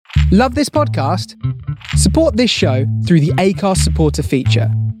Love this podcast? Support this show through the Acast supporter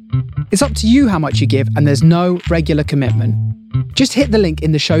feature. It's up to you how much you give, and there's no regular commitment. Just hit the link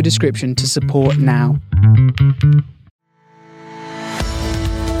in the show description to support now.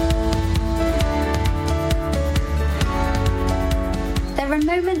 There are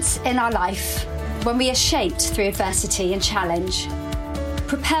moments in our life when we are shaped through adversity and challenge.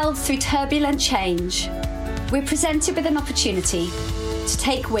 Propelled through turbulent change, we're presented with an opportunity to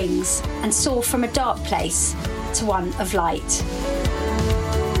take wings and soar from a dark place to one of light.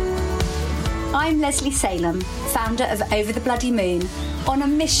 I'm Leslie Salem, founder of Over the Bloody Moon, on a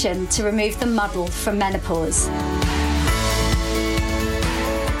mission to remove the muddle from menopause.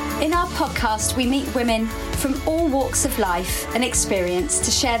 In our podcast, we meet women from all walks of life and experience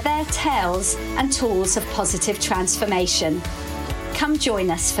to share their tales and tools of positive transformation. Come join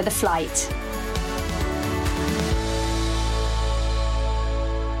us for the flight.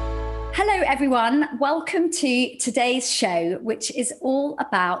 Hello everyone, welcome to today's show, which is all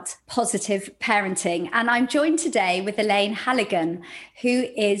about positive parenting. And I'm joined today with Elaine Halligan, who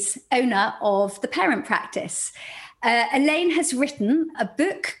is owner of The Parent Practice. Elaine has written a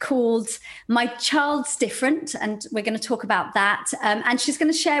book called My Child's Different, and we're going to talk about that. And she's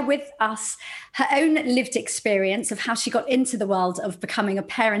going to share with us her own lived experience of how she got into the world of becoming a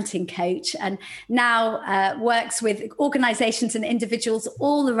parenting coach, and now works with organisations and individuals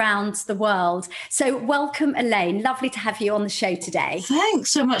all around the world. So welcome, Elaine. Lovely to have you on the show today.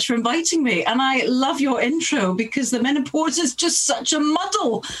 Thanks so much for inviting me. And I love your intro because the menopause is just such a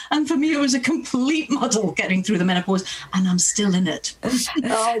muddle. And for me, it was a complete muddle getting through the menopause, and I'm still in it.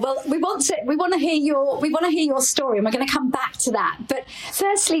 Oh, well, we want to hear your story, and we're going to come back to that. But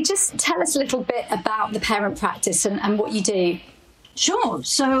firstly, just tell us a little bit about The Parent Practice and what you do. Sure.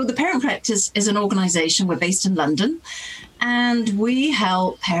 So The Parent Practice is an organisation. We're based in London, and we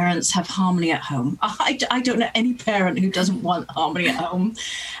help parents have harmony at home. I don't know any parent who doesn't want harmony at home.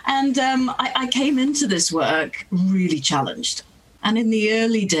 And I came into this work really challenged. And in the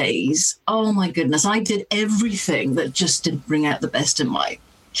early days, oh my goodness, I did everything that just didn't bring out the best in my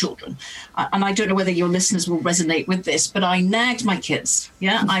children. And I don't know whether your listeners will resonate with this, but I nagged my kids.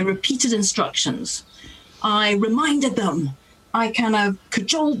 Yeah, I repeated instructions. I reminded them. I kind of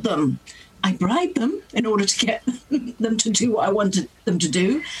cajoled them. I bribed them in order to get them to do what I wanted them to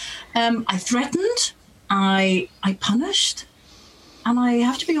do. I threatened. I punished. And I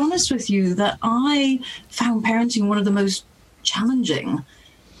have to be honest with you that I found parenting one of the most challenging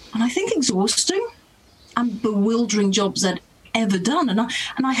and I think exhausting and bewildering jobs I'd ever done, and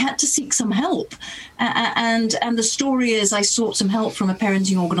I had to seek some help, and the story is I sought some help from a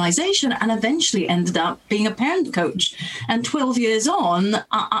parenting organisation and eventually ended up being a parent coach, and 12 years on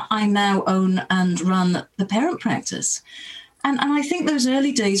I now own and run The Parent Practice. And I think those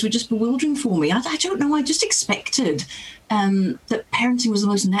early days were just bewildering for me. I don't know, I just expected that parenting was the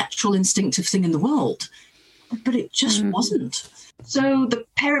most natural, instinctive thing in the world, but it just wasn't. So The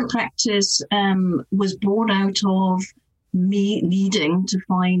Parent Practice was born out of me needing to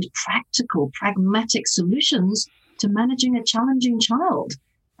find practical, pragmatic solutions to managing a challenging child.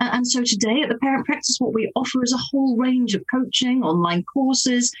 And so today at The Parent Practice, what we offer is a whole range of coaching, online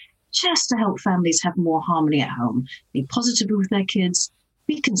courses, just to help families have more harmony at home, be positive with their kids,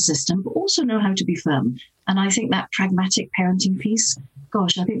 be consistent, but also know how to be firm. And I think that pragmatic parenting piece,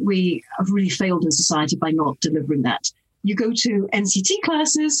 gosh, I think we have really failed in society by not delivering that. You go to NCT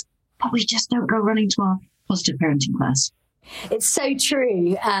classes, but we just don't go running to our positive parenting class. It's so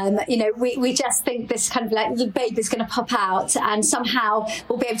true. We just think this kind of like little baby's going to pop out and somehow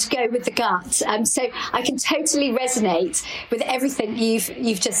we'll be able to go with the gut. So I can totally resonate with everything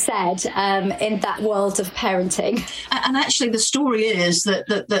you've just said in that world of parenting. And actually the story is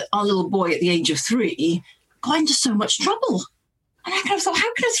that our little boy at the age of 3 got into so much trouble. And I kind of thought,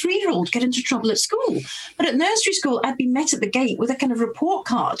 how can a 3-year-old get into trouble at school? But at nursery school, I'd been met at the gate with a kind of report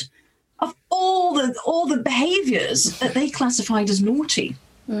card of all the behaviours that they classified as naughty.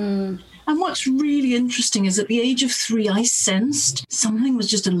 And what's really interesting is at the age of 3, I sensed something was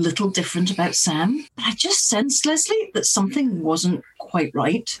just a little different about Sam. But I just sensed, Leslie, that something wasn't quite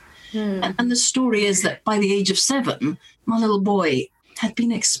right. And the story is that by the age of 7, my little boy had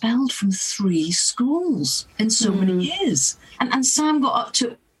been expelled from 3 schools in so many years. And Sam got up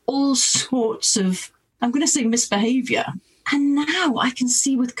to all sorts of, I'm going to say, misbehaviour. And now I can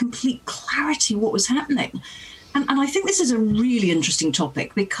see with complete clarity what was happening. And I think this is a really interesting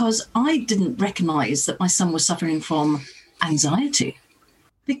topic because I didn't recognise that my son was suffering from anxiety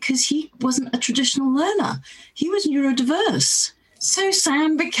because he wasn't a traditional learner. He was neurodiverse. So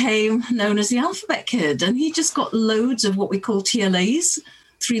Sam became known as the alphabet kid, and he just got loads of what we call TLAs,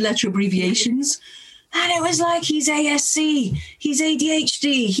 3-letter abbreviations. And it was like, he's ASC, he's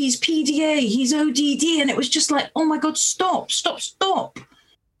ADHD, he's PDA, he's ODD. And it was just like, oh my God, stop.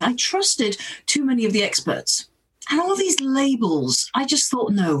 I trusted too many of the experts. And all these labels, I just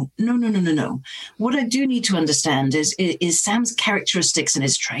thought, no. What I do need to understand is Sam's characteristics and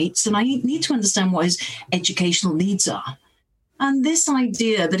his traits, and I need to understand what his educational needs are. And this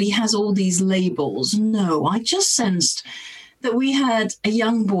idea that he has all these labels, no, I just sensed that we had a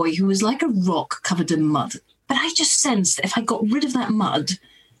young boy who was like a rock covered in mud. But I just sensed that if I got rid of that mud,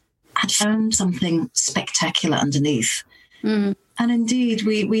 I'd found something spectacular underneath. And indeed,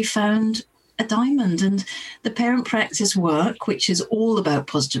 we found a diamond. And the parent practice work, which is all about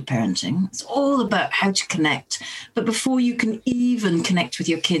positive parenting, it's all about how to connect. But before you can even connect with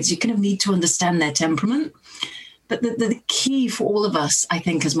your kids, you kind of need to understand their temperament. But the key for all of us, I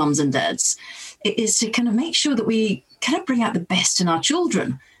think, as mums and dads, is to kind of make sure that we kind of bring out the best in our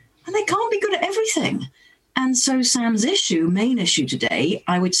children. And they can't be good at everything. And so Sam's main issue today,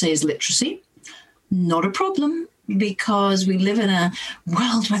 I would say, is literacy. Not a problem, because we live in a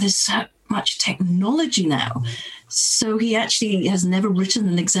world where there's so much technology now. So he actually has never written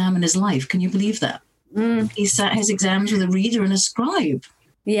an exam in his life. Can you believe that? He sat his exams with a reader and a scribe.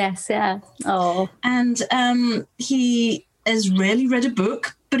 Yes, yeah. Oh. And he has rarely read a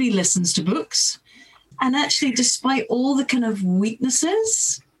book, but he listens to books. And actually, despite all the kind of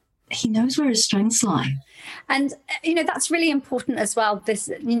weaknesses, he knows where his strengths lie. And, that's really important as well, this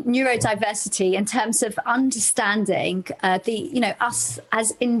neurodiversity in terms of understanding us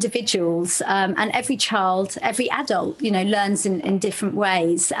as individuals, and every child, every adult, learns in different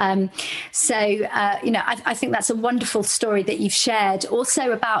ways. I think that's a wonderful story that you've shared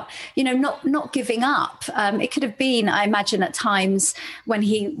also about, not giving up. It could have been, I imagine, at times when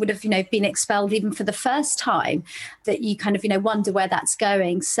he would have, been expelled even for the first time, that you kind of, wonder where that's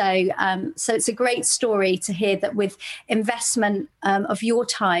going. So it's a great story to hear that with investment of your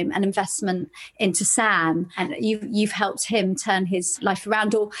time and investment into Sam, and you've helped him turn his life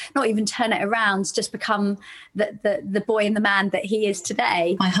around, or not even turn it around, just become the boy and the man that he is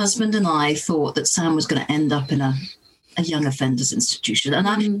today. My husband and I thought that Sam was going to end up in a young offenders institution.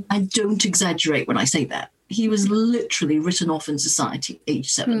 And I don't exaggerate when I say that. He was literally written off in society at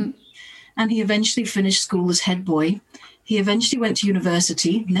age 7. And he eventually finished school as head boy. He eventually went to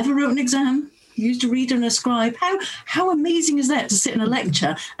university, never wrote an exam, used a reader and a scribe. How amazing is that, to sit in a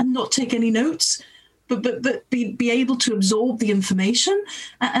lecture and not take any notes, but be able to absorb the information?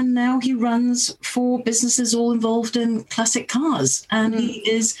 And now he runs 4 businesses all involved in classic cars, and he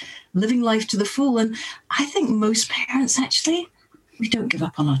is living life to the full. And I think most parents, actually, we don't give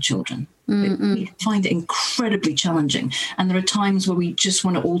up on our children. We find it incredibly challenging. And there are times where we just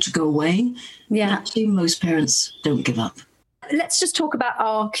want it all to go away. Yeah. Actually, most parents don't give up. Let's just talk about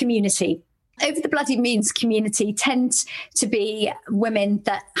our community. Over the Bloody Moons community tend to be women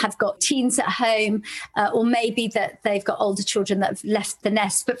that have got teens at home, or maybe that they've got older children that have left the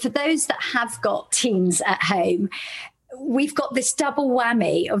nest. But for those that have got teens at home, we've got this double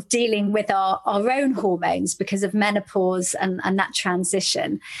whammy of dealing with our own hormones because of menopause and that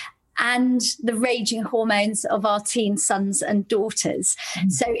transition, and the raging hormones of our teen sons and daughters.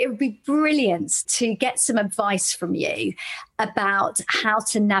 So it would be brilliant to get some advice from you about how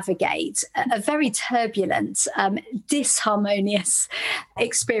to navigate a very turbulent, disharmonious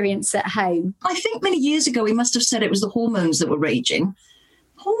experience at home. I think many years ago we must have said it was the hormones that were raging.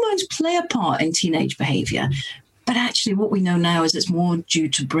 Hormones play a part in teenage behaviour. But actually what we know now is it's more due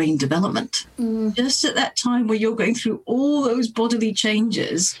to brain development. Just at that time where you're going through all those bodily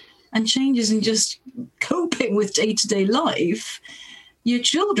changes and changes in just coping with day-to-day life, your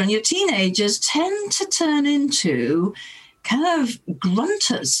children, your teenagers tend to turn into kind of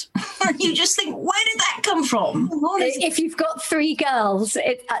grunters. You just think, where did that come from? If you've got 3 girls,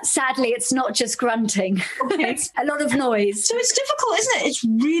 sadly, it's not just grunting. It's a lot of noise. So it's difficult, isn't it? It's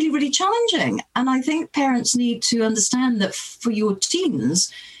really, really challenging. And I think parents need to understand that for your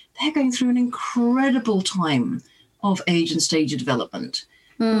teens, they're going through an incredible time of age and stage of development.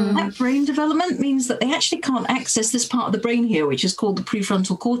 That brain development means that they actually can't access this part of the brain here, which is called the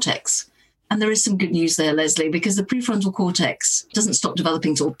prefrontal cortex. And there is some good news there, Leslie, because the prefrontal cortex doesn't stop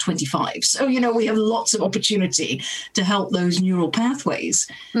developing till 25. So, we have lots of opportunity to help those neural pathways.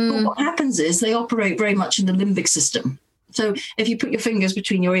 But what happens is they operate very much in the limbic system. So if you put your fingers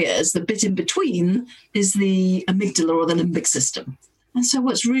between your ears, the bit in between is the amygdala or the limbic system. And so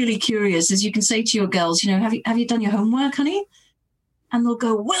what's really curious is you can say to your girls, have you done your homework, honey? And they'll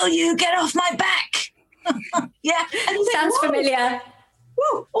go, will you get off my back? Yeah. Sounds familiar.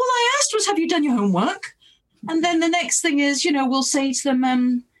 Well, all I asked was, have you done your homework? And then the next thing is, we'll say to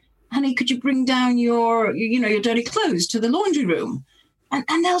them, honey, could you bring down your dirty clothes to the laundry room?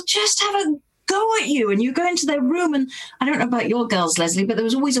 And they'll just have a go at you. And you go into their room, and I don't know about your girls, Leslie, but there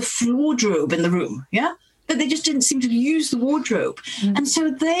was always a wardrobe in the room, yeah? But they just didn't seem to use the wardrobe. And so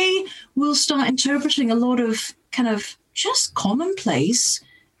they will start interpreting a lot of kind of just commonplace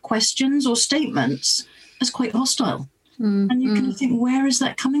questions or statements as quite hostile. And you can think, where is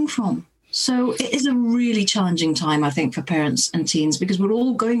that coming from? So it is a really challenging time, I think, for parents and teens, because we're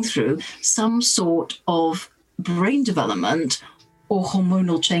all going through some sort of brain development or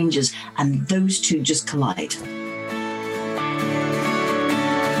hormonal changes, and those two just collide.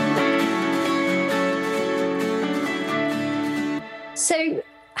 So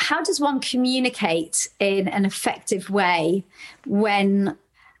how does one communicate in an effective way when,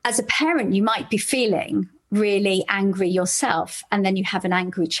 as a parent, you might be feeling really angry yourself and then you have an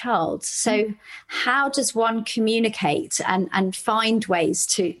angry child? So how does one communicate and find ways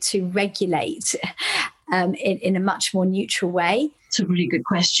to regulate in a much more neutral way? It's a really good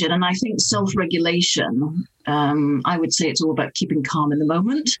question. And I think self-regulation, I would say it's all about keeping calm in the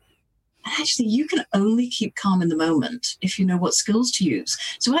moment. And actually, you can only keep calm in the moment if you know what skills to use.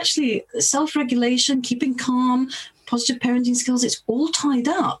 So actually, self-regulation, keeping calm, positive parenting skills, it's all tied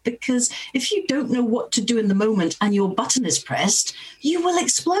up, because if you don't know what to do in the moment and your button is pressed, you will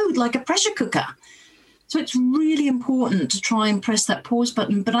explode like a pressure cooker. So it's really important to try and press that pause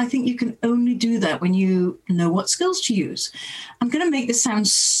button. But I think you can only do that when you know what skills to use. I'm going to make this sound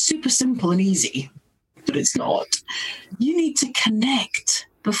super simple and easy, but it's not. You need to connect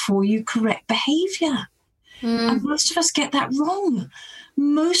before you correct behavior. And most of us get that wrong.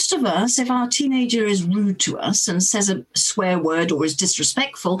 Most of us, if our teenager is rude to us and says a swear word or is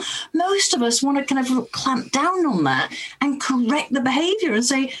disrespectful, most of us want to kind of clamp down on that and correct the behavior and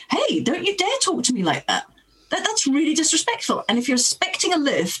say, hey, don't you dare talk to me like that. That's really disrespectful. And if you're expecting a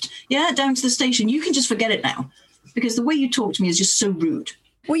lift, down to the station, you can just forget it now, because the way you talk to me is just so rude.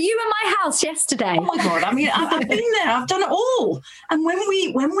 Were you in my house yesterday? Oh my God. I mean, I've been there. I've done it all. And when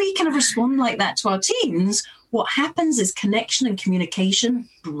we kind of respond like that to our teens, what happens is connection and communication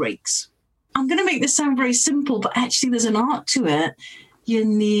breaks. I'm going to make this sound very simple, but actually there's an art to it. You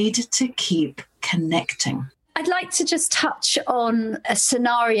need to keep connecting. I'd like to just touch on a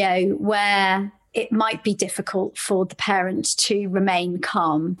scenario where it might be difficult for the parent to remain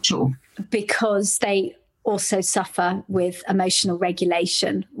calm. Sure. Because they also suffer with emotional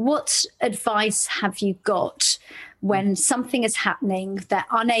regulation. What advice have you got when something is happening, they're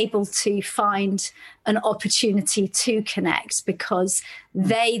unable to find an opportunity to connect because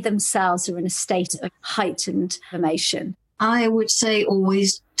they themselves are in a state of heightened emotion? I would say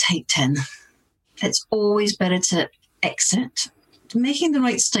always take 10. It's always better to exit, making the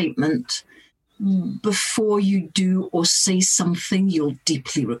right statement before you do or say something you'll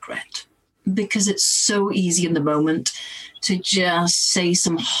deeply regret. Because it's so easy in the moment to just say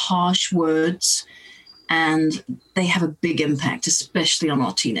some harsh words, and they have a big impact, especially on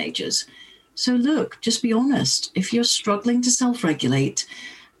our teenagers. So look, just be honest. If you're struggling to self-regulate,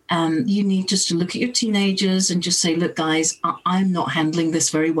 you need just to look at your teenagers and just say, look, guys, I'm not handling this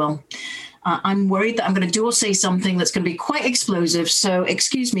very well. I'm worried that I'm going to do or say something that's going to be quite explosive. So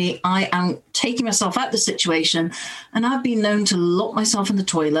excuse me, I am taking myself out of the situation. And I've been known to lock myself in the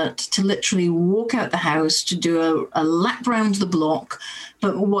toilet, to literally walk out the house, to do a lap round the block.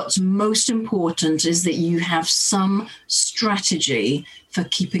 But what's most important is that you have some strategy for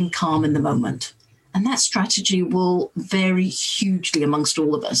keeping calm in the moment. And that strategy will vary hugely amongst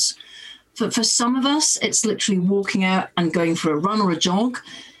all of us. For some of us, it's literally walking out and going for a run or a jog.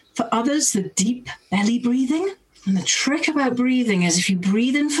 For others, the deep belly breathing. And the trick about breathing is if you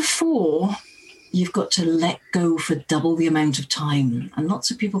breathe in for 4, you've got to let go for double the amount of time. And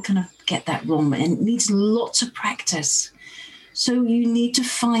lots of people kind of get that wrong, and it needs lots of practice. So you need to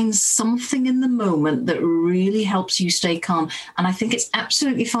find something in the moment that really helps you stay calm. And I think it's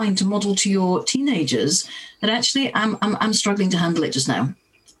absolutely fine to model to your teenagers that actually I'm struggling to handle it just now.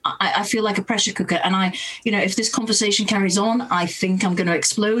 I feel like a pressure cooker, and if this conversation carries on, I think I'm going to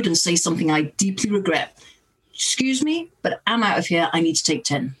explode and say something I deeply regret. Excuse me, but I'm out of here. I need to take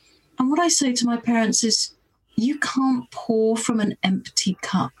 10. And what I say to my parents is, you can't pour from an empty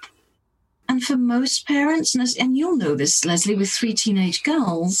cup. And for most parents, and you'll know this, Leslie, with 3 teenage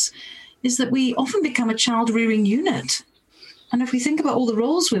girls, is that we often become a child-rearing unit. And if we think about all the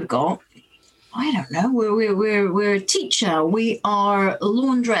roles we've got, I don't know, we're a teacher, we are a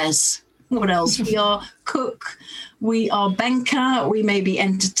laundress, what else? We are cook, we are banker, we may be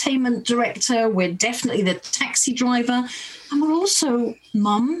entertainment director, we're definitely the taxi driver, and we're also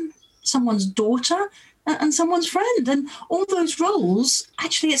mum, someone's daughter, and someone's friend. And all those roles,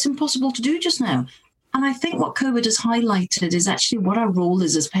 actually, it's impossible to do just now. And I think what COVID has highlighted is actually what our role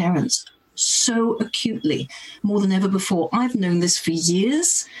is as parents so acutely, more than ever before. I've known this for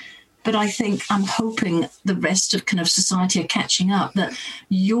years, but I'm hoping the rest of kind of society are catching up, that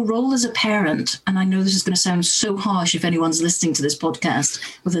your role as a parent, and I know this is going to sound so harsh if anyone's listening to this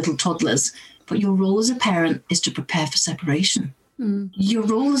podcast with little toddlers, but your role as a parent is to prepare for separation. Your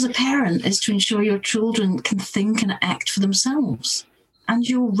role as a parent is to ensure your children can think and act for themselves. And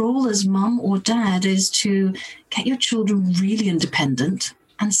your role as mum or dad is to get your children really independent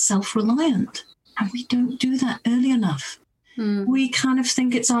and self-reliant. And we don't do that early enough. We kind of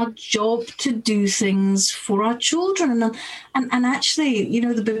think it's our job to do things for our children. And actually, you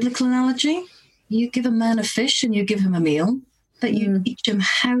know, the biblical analogy, you give a man a fish and you give him a meal, but you teach him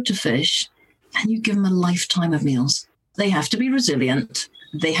how to fish and you give him a lifetime of meals. They have to be resilient.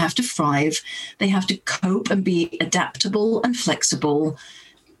 They have to thrive. They have to cope and be adaptable and flexible.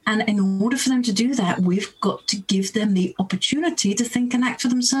 And in order for them to do that, we've got to give them the opportunity to think and act for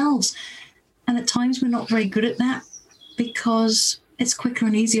themselves. And at times we're not very good at that because it's quicker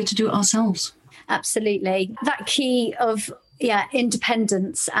and easier to do it ourselves. Absolutely. That key of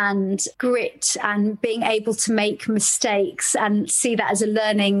independence and grit and being able to make mistakes and see that as a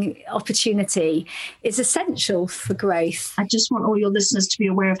learning opportunity is essential for growth. I just want all your listeners to be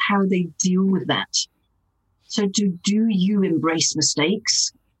aware of how they deal with that. So do you embrace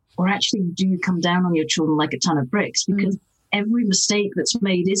mistakes, or actually do you come down on your children like a ton of bricks? Because every mistake that's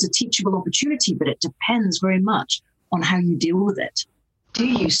made is a teachable opportunity, but it depends very much on how you deal with it. Do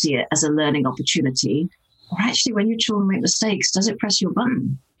you see it as a learning opportunity? Or actually, when your children make mistakes, does it press your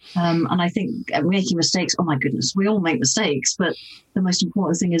button? And I think making mistakes, oh my goodness, we all make mistakes. But the most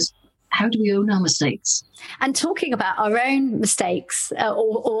important thing is, how do we own our mistakes? And talking about our own mistakes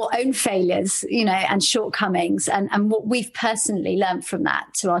or own failures, you know, and shortcomings and what we've personally learned from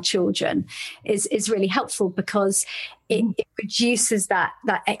that to our children is really helpful, because it reduces that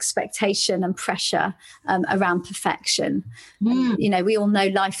expectation and pressure around perfection. You know, we all know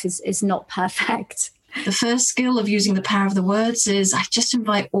life is not perfect. The first skill of using the power of the words is, I just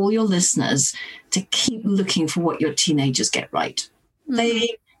invite all your listeners to keep looking for what your teenagers get right.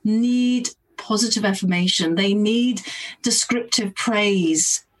 They need positive affirmation. They need descriptive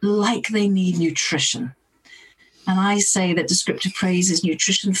praise like they need nutrition. And I say that descriptive praise is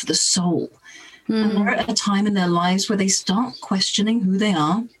nutrition for the soul. And they're at a time in their lives where they start questioning who they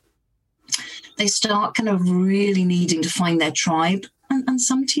are. They start kind of really needing to find their tribe. And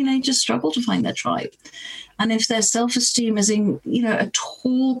some teenagers struggle to find their tribe. And if their self-esteem is at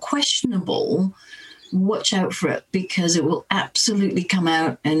all questionable, watch out for it, because it will absolutely come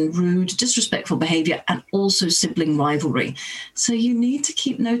out in rude, disrespectful behavior and also sibling rivalry. So you need to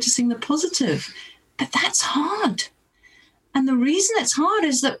keep noticing the positive. But that's hard. And the reason it's hard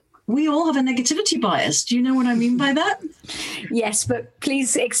is that we all have a negativity bias. Do you know what I mean by that? Yes, but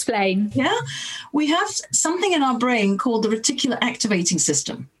please explain. Yeah. We have something in our brain called the reticular activating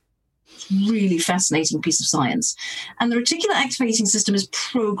system. Really fascinating piece of science. And the reticular activating system is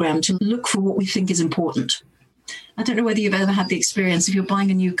programmed to look for what we think is important. I don't know whether you've ever had the experience, if you're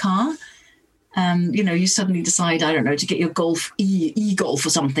buying a new car, you suddenly decide, I don't know, to get your Golf e-Golf or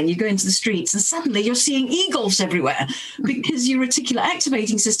something. You go into the streets and suddenly you're seeing e-Golfs everywhere because your reticular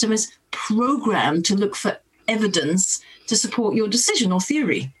activating system is programmed to look for evidence to support your decision or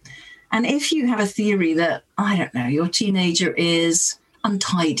theory. And if you have a theory that, I don't know, your teenager is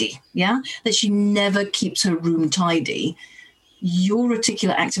untidy, that she never keeps her room tidy, your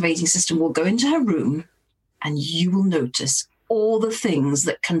reticular activating system will go into her room and you will notice all the things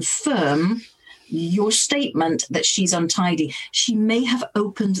that confirm your statement that she's untidy. She may have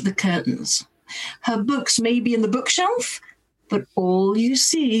opened the curtains. Her books may be in the bookshelf, but all you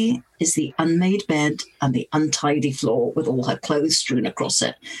see is the unmade bed and the untidy floor with all her clothes strewn across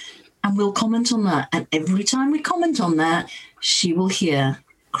it. And we'll comment on that. And every time we comment on that, she will hear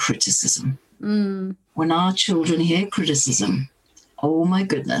criticism. When our children hear criticism, oh my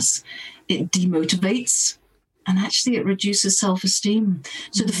goodness, it demotivates. And actually, it reduces self-esteem.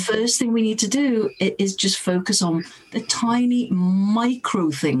 So the first thing we need to do is just focus on the tiny micro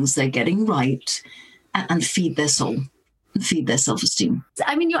things they're getting right and feed their soul and feed their self-esteem.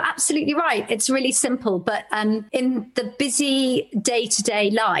 I mean, you're absolutely right. It's really simple. But in the busy day-to-day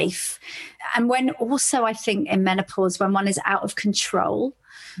life, and when also I think in menopause, when one is out of control,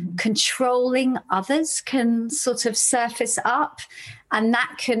 controlling others can sort of surface up, and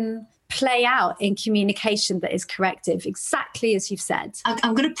that can play out in communication that is corrective, exactly as you've said?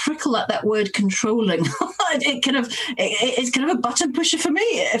 I'm going to prickle at that word controlling. It's kind of a button pusher for me,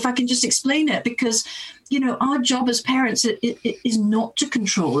 if I can just explain it, because, our job as parents is not to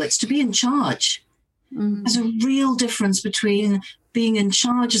control, it's to be in charge. There's a real difference between being in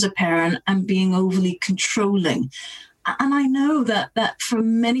charge as a parent and being overly controlling. And I know that for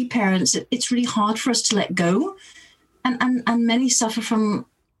many parents, it's really hard for us to let go. And many suffer from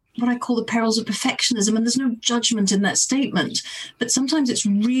what I call the perils of perfectionism. And there's no judgment in that statement. But sometimes it's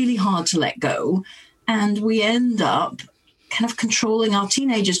really hard to let go. And we end up kind of controlling our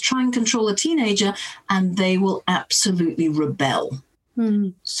teenagers, try and control a teenager, and they will absolutely rebel.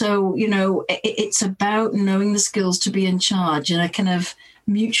 So, it's about knowing the skills to be in charge in a kind of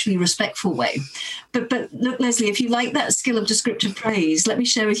mutually respectful way. But look, Leslie, if you like that skill of descriptive praise, let me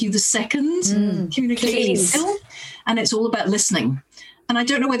share with you the second communication skill, and it's all about listening. And I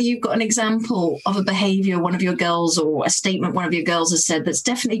don't know whether you've got an example of a behavior one of your girls or a statement one of your girls has said that's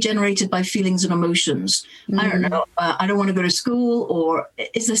definitely generated by feelings and emotions. I don't know. I don't want to go to school. Or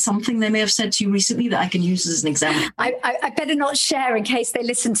is there something they may have said to you recently that I can use as an example? I better not share in case they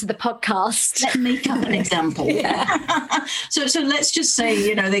listen to the podcast. Let's make up an example. So let's just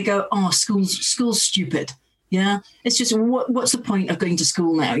say, they go, oh, school's stupid. Yeah, it's just what's the point of going to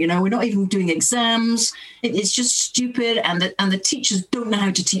school now? We're not even doing exams. It's just stupid, and the teachers don't know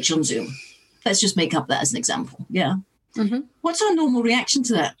how to teach on Zoom. Let's just make up that as an example. Yeah. What's our normal reaction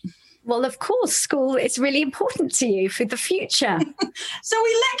to that? Well, of course, school is really important to you for the future. So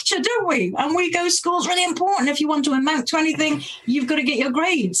we lecture, don't we? And we go, school's really important. If you want to amount to anything, you've got to get your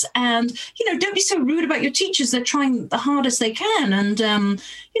grades. And, don't be so rude about your teachers. They're trying the hardest they can. And, how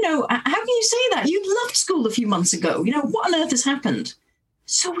can you say that? You loved school a few months ago. What on earth has happened?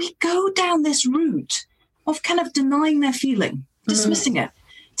 So we go down this route of kind of denying their feeling, dismissing it,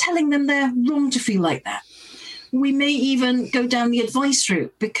 telling them they're wrong to feel like that. We may even go down the advice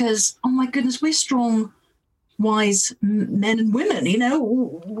route because, oh my goodness, we're strong, wise men and women,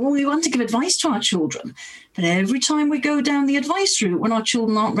 we want to give advice to our children. But every time we go down the advice route, when our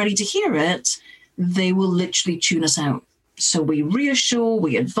children aren't ready to hear it, they will literally tune us out. So we reassure,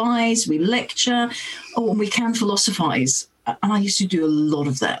 we advise, we lecture, and we can philosophize. And I used to do a lot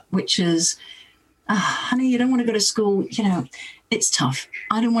of that, which is, honey, you don't want to go to school, it's tough.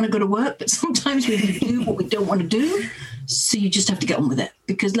 I don't want to go to work, but sometimes we need to do what we don't want to do. So you just have to get on with it.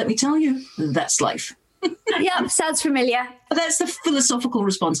 Because let me tell you, that's life. Yeah, sounds familiar. But that's the philosophical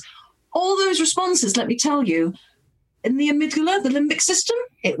response. All those responses, let me tell you, in the amygdala, the limbic system,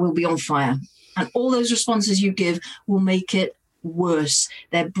 it will be on fire. And all those responses you give will make it worse.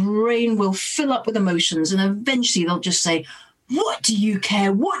 Their brain will fill up with emotions. And eventually they'll just say, what do you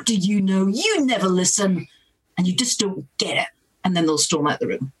care? What do you know? You never listen. And you just don't get it. And then they'll storm out the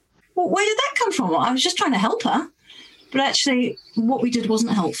room. Well, where did that come from? Well, I was just trying to help her. But actually, what we did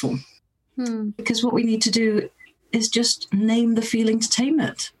wasn't helpful. Because what we need to do is just name the feeling to tame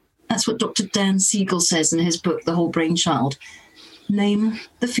it. That's what Dr. Dan Siegel says in his book, The Whole Brain Child. Name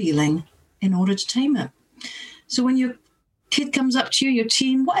the feeling in order to tame it. So when your kid comes up to you, your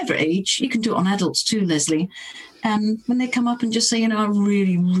teen, whatever age, you can do it on adults too, Leslie. When they come up and just say, I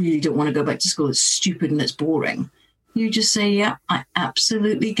really, really don't want to go back to school. It's stupid and it's boring. You just say, yeah, I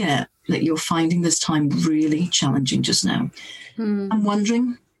absolutely get that you're finding this time really challenging just now. I'm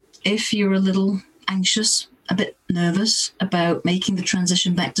wondering if you're a little anxious, a bit nervous about making the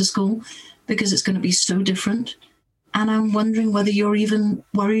transition back to school because it's going to be so different. And I'm wondering whether you're even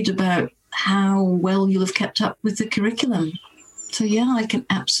worried about how well you'll have kept up with the curriculum. So, yeah, I can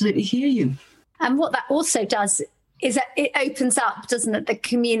absolutely hear you. And what that also does is that it opens up, doesn't it, the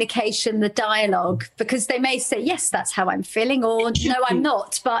communication, the dialogue, because they may say, yes, that's how I'm feeling, or no, I'm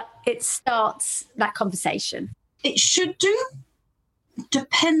not, but it starts that conversation. It should do,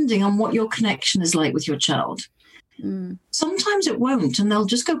 depending on what your connection is like with your child. Sometimes it won't, and they'll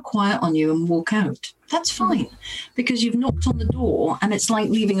just go quiet on you and walk out. That's fine, because you've knocked on the door and it's like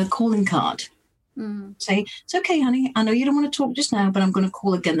leaving a calling card. Say, it's okay, honey, I know you don't want to talk just now, but I'm going to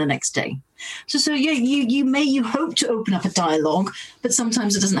call again the next day. So yeah, you hope to open up a dialogue, but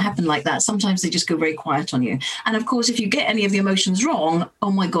sometimes it doesn't happen like that. Sometimes they just go very quiet on you. And of course, if you get any of the emotions wrong, oh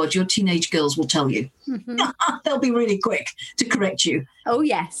my God, your teenage girls will tell you. They'll be really quick to correct you. Oh,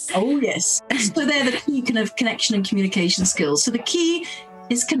 yes. Oh, yes. So they're the key kind of connection and communication skills. So the key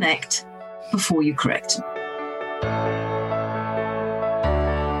is connect before you correct.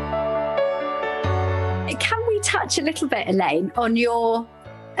 Can we touch a little bit, Elaine, on your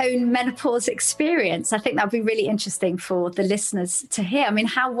own menopause experience. I think that would be really interesting for the listeners to hear. I mean,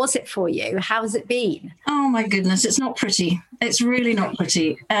 how was it for you? How has it been? Oh my goodness, it's not pretty. It's really not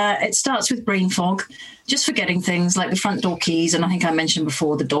pretty. It starts with brain fog, just forgetting things like the front door keys. And I think I mentioned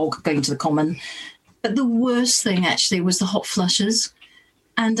before the dog going to the common. But the worst thing actually was the hot flushes.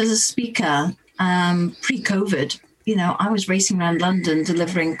 And as a speaker, pre-COVID, you know, I was racing around London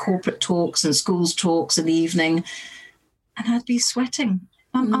delivering corporate talks and schools talks in the evening, and I'd be sweating.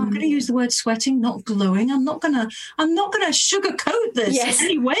 I'm going to use the word sweating, not glowing. I'm not going to sugarcoat this in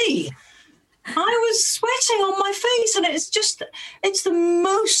any way. I was sweating on my face, and it's the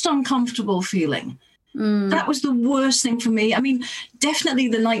most uncomfortable feeling. That was the worst thing for me. I mean, definitely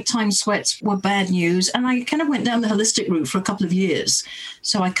the nighttime sweats were bad news. And I kind of went down the holistic route for a couple of years.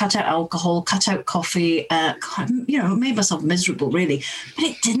 So I cut out alcohol, cut out coffee, made myself miserable, really. But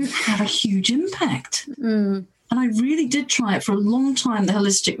it didn't have a huge impact. And I really did try it for a long time, the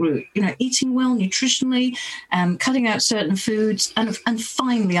holistic route, you know, eating well nutritionally, cutting out certain foods. And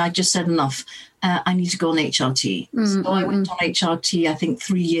finally, I just said enough. I need to go on HRT. So I went on HRT, I think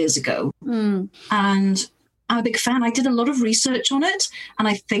 3 years ago. And I'm a big fan. I did a lot of research on it. And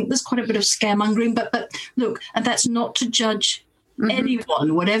I think there's quite a bit of scaremongering. But look, and that's not to judge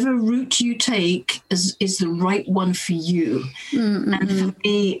anyone. Whatever route you take is the right one for you. And for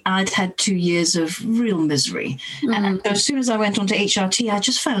me, I'd had 2 years of real misery. And so as soon as I went on to HRT, I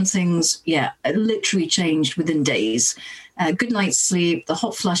just found things, literally changed within days. Good night's sleep, the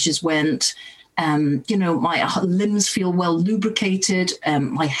hot flushes went. My limbs feel well lubricated.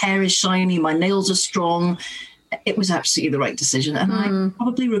 My hair is shiny. My nails are strong. It was absolutely the right decision. And I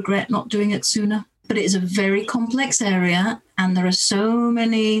probably regret not doing it sooner. But it is a very complex area, and there are so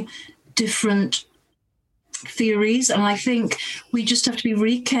many different theories. And I think we just have to be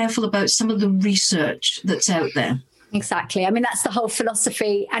really careful about some of the research that's out there. Exactly. I mean, that's the whole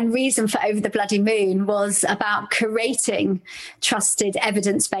philosophy and reason for Over the Bloody Moon was about curating trusted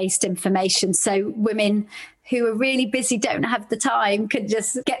evidence-based information. So women who are really busy, don't have the time, could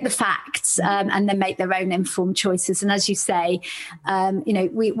just get the facts and then make their own informed choices. And as you say,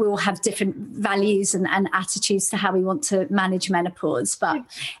 we all have different values and attitudes to how we want to manage menopause, but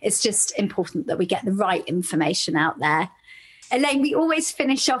it's just important that we get the right information out there. Elaine, we always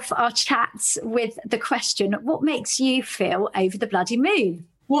finish off our chats with the question, what makes you feel over the bloody moon?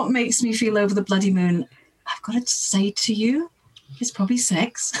 What makes me feel over the bloody moon, I've got to say to you, is probably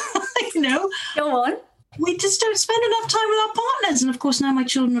sex. Go on. We just don't spend enough time with our partners. And of course, now my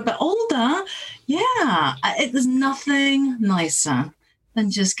children are a bit older. There's nothing nicer than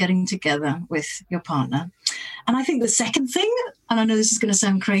just getting together with your partner. And I think the second thing, and I know this is going to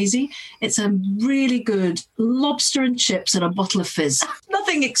sound crazy, it's a really good lobster and chips and a bottle of fizz.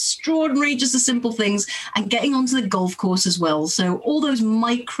 Nothing extraordinary, just the simple things. And getting onto the golf course as well. So all those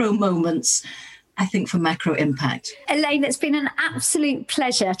micro moments, I think, for macro impact. Elaine, it's been an absolute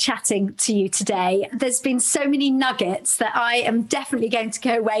pleasure chatting to you today. There's been so many nuggets that I am definitely going to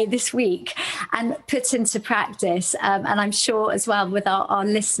go away this week and put into practice. And I'm sure as well with our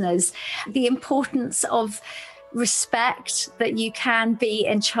listeners, the importance of respect, that you can be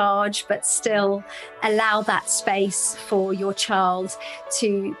in charge but still allow that space for your child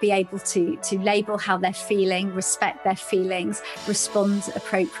to be able to label how they're feeling, respect their feelings, respond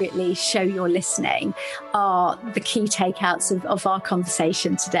appropriately, show you're listening, are the key takeouts of our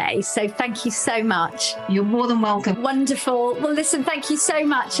conversation today. So thank you so much. You're more than welcome. Wonderful. Well, listen, thank you so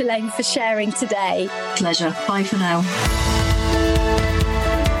much, Elaine, for sharing today. Pleasure. Bye for now.